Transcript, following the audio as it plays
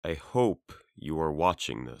I hope you are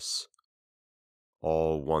watching this,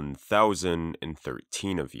 all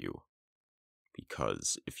 1,013 of you,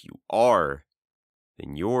 because if you are,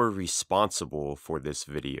 then you're responsible for this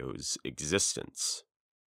video's existence.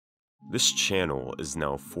 This channel is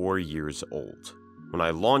now 4 years old. When I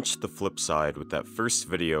launched the Flipside with that first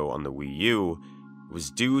video on the Wii U, it was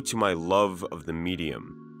due to my love of the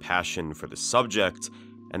medium, passion for the subject,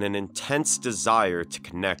 and an intense desire to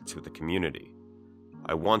connect with the community.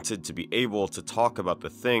 I wanted to be able to talk about the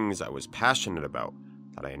things I was passionate about,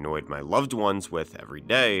 that I annoyed my loved ones with every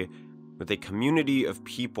day, with a community of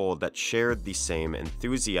people that shared the same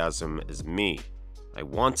enthusiasm as me. I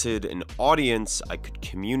wanted an audience I could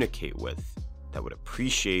communicate with, that would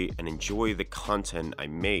appreciate and enjoy the content I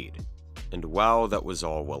made. And while that was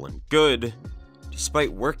all well and good,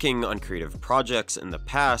 despite working on creative projects in the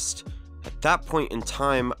past, at that point in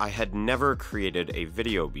time I had never created a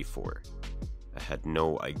video before. I had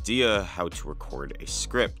no idea how to record a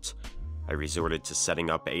script. I resorted to setting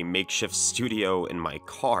up a makeshift studio in my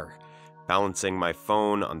car, balancing my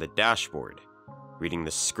phone on the dashboard, reading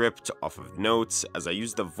the script off of notes as I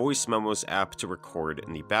used the voice memos app to record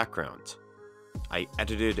in the background. I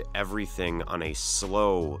edited everything on a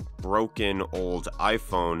slow, broken old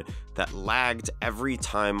iPhone that lagged every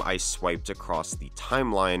time I swiped across the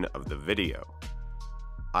timeline of the video.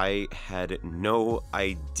 I had no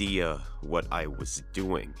idea what I was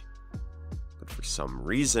doing, but for some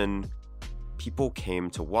reason, people came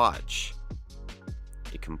to watch.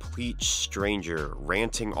 A complete stranger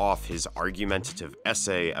ranting off his argumentative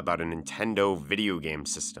essay about a Nintendo video game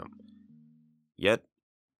system. Yet,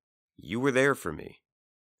 you were there for me,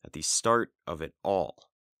 at the start of it all.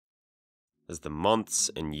 As the months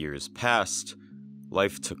and years passed,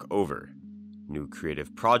 life took over. New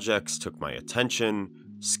creative projects took my attention.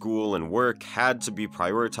 School and work had to be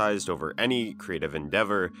prioritized over any creative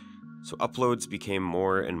endeavor, so uploads became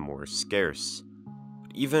more and more scarce.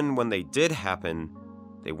 But even when they did happen,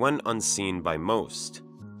 they went unseen by most.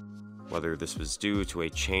 Whether this was due to a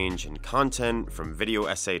change in content from video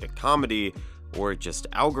essay to comedy, or just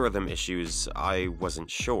algorithm issues, I wasn't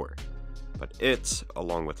sure. But it,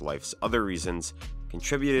 along with life's other reasons,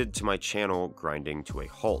 contributed to my channel grinding to a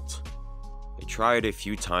halt. I tried a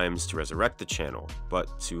few times to resurrect the channel,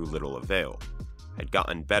 but to little avail. I'd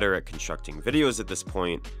gotten better at constructing videos at this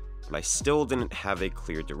point, but I still didn't have a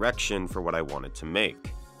clear direction for what I wanted to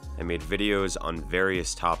make. I made videos on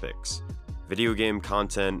various topics: video game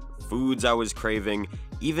content, foods I was craving,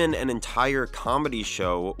 even an entire comedy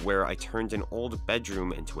show where I turned an old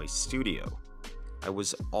bedroom into a studio. I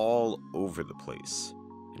was all over the place.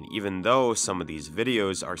 And even though some of these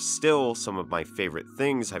videos are still some of my favorite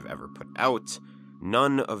things I've ever put out,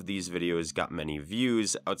 none of these videos got many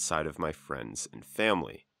views outside of my friends and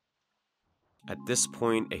family. At this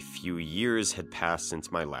point, a few years had passed since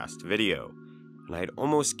my last video, and I had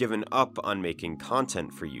almost given up on making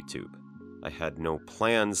content for YouTube. I had no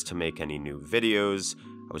plans to make any new videos,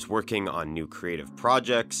 I was working on new creative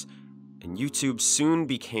projects, and YouTube soon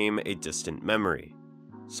became a distant memory.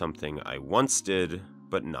 Something I once did,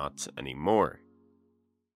 but not anymore.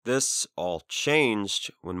 This all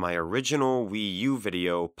changed when my original Wii U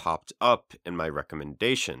video popped up in my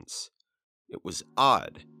recommendations. It was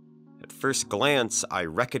odd. At first glance, I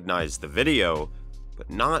recognized the video, but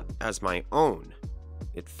not as my own.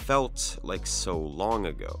 It felt like so long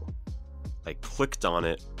ago. I clicked on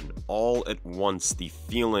it, and all at once the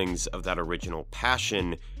feelings of that original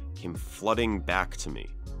passion came flooding back to me.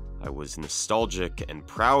 I was nostalgic and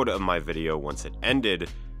proud of my video once it ended,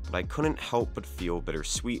 but I couldn't help but feel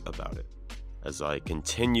bittersweet about it. As I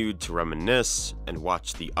continued to reminisce and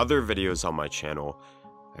watch the other videos on my channel,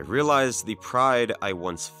 I realized the pride I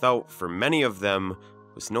once felt for many of them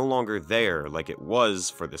was no longer there like it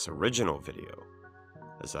was for this original video.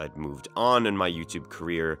 As I'd moved on in my YouTube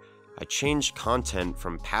career, I changed content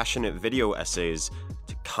from passionate video essays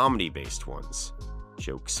to comedy-based ones.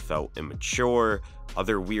 Jokes felt immature,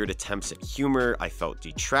 other weird attempts at humor I felt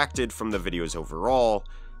detracted from the videos overall,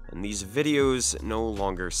 and these videos no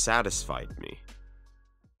longer satisfied me.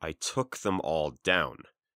 I took them all down,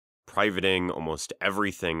 privating almost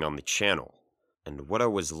everything on the channel, and what I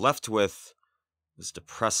was left with was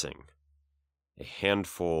depressing. A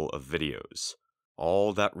handful of videos,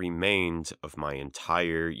 all that remained of my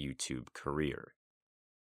entire YouTube career.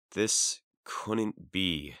 This couldn't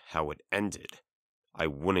be how it ended. I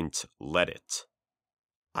wouldn't let it.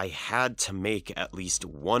 I had to make at least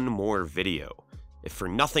one more video, if for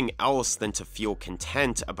nothing else than to feel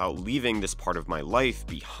content about leaving this part of my life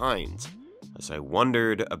behind. As I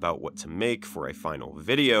wondered about what to make for a final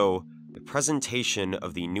video, the presentation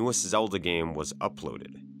of the newest Zelda game was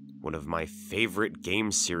uploaded. one of my favorite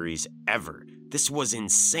game series ever. This was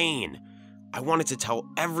insane. I wanted to tell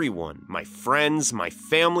everyone, my friends, my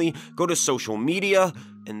family, go to social media,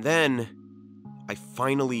 and then I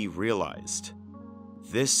finally realized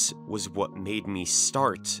this was what made me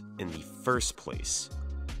start in the first place.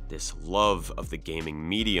 This love of the gaming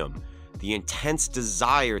medium, the intense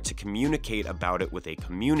desire to communicate about it with a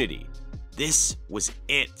community. This was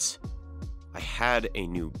it. I had a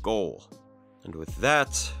new goal. And with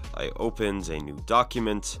that, I opened a new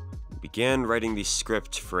document and began writing the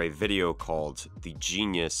script for a video called The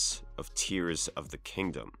Genius of Tears of the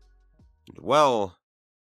Kingdom. And well,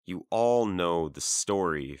 you all know the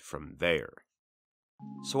story from there.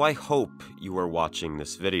 So I hope you are watching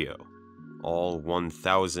this video, all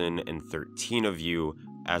 1,013 of you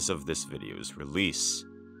as of this video's release,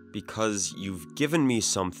 because you've given me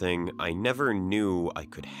something I never knew I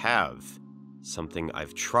could have, something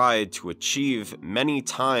I've tried to achieve many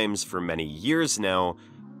times for many years now,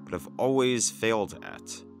 but have always failed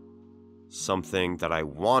at. Something that I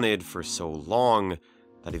wanted for so long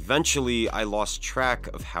that eventually I lost track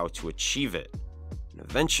of how to achieve it, and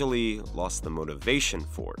eventually lost the motivation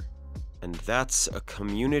for. And that's a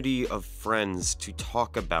community of friends to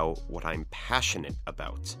talk about what I'm passionate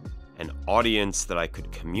about, an audience that I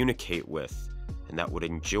could communicate with, and that would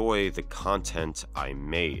enjoy the content I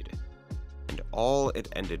made. And all it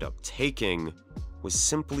ended up taking was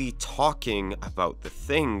simply talking about the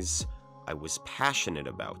things I was passionate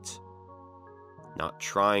about. Not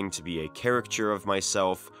trying to be a caricature of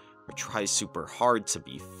myself, or try super hard to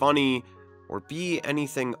be funny, or be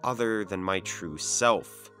anything other than my true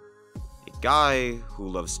self. A guy who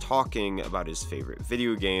loves talking about his favorite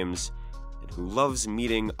video games, and who loves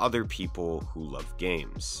meeting other people who love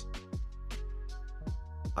games.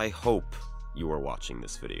 I hope you are watching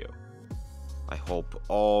this video. I hope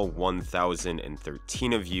all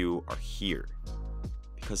 1,013 of you are here.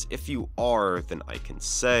 Because if you are, then I can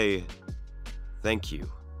say, thank you.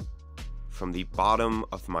 From the bottom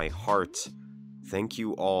of my heart, thank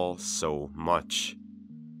you all so much.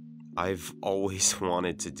 I've always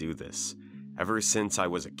wanted to do this, ever since I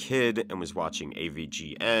was a kid and was watching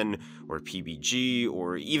AVGN, or PBG,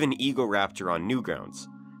 or even Egoraptor on Newgrounds.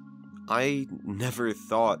 I never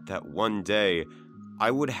thought that one day I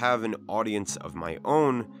would have an audience of my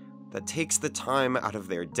own that takes the time out of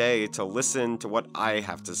their day to listen to what I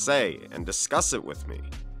have to say and discuss it with me.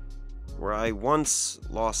 Where I once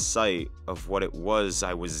lost sight of what it was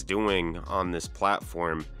I was doing on this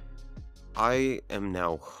platform, I am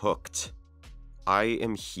now hooked. I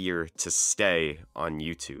am here to stay on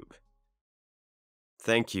YouTube.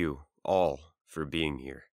 Thank you all for being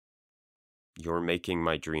here. You're making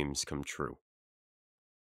my dreams come true.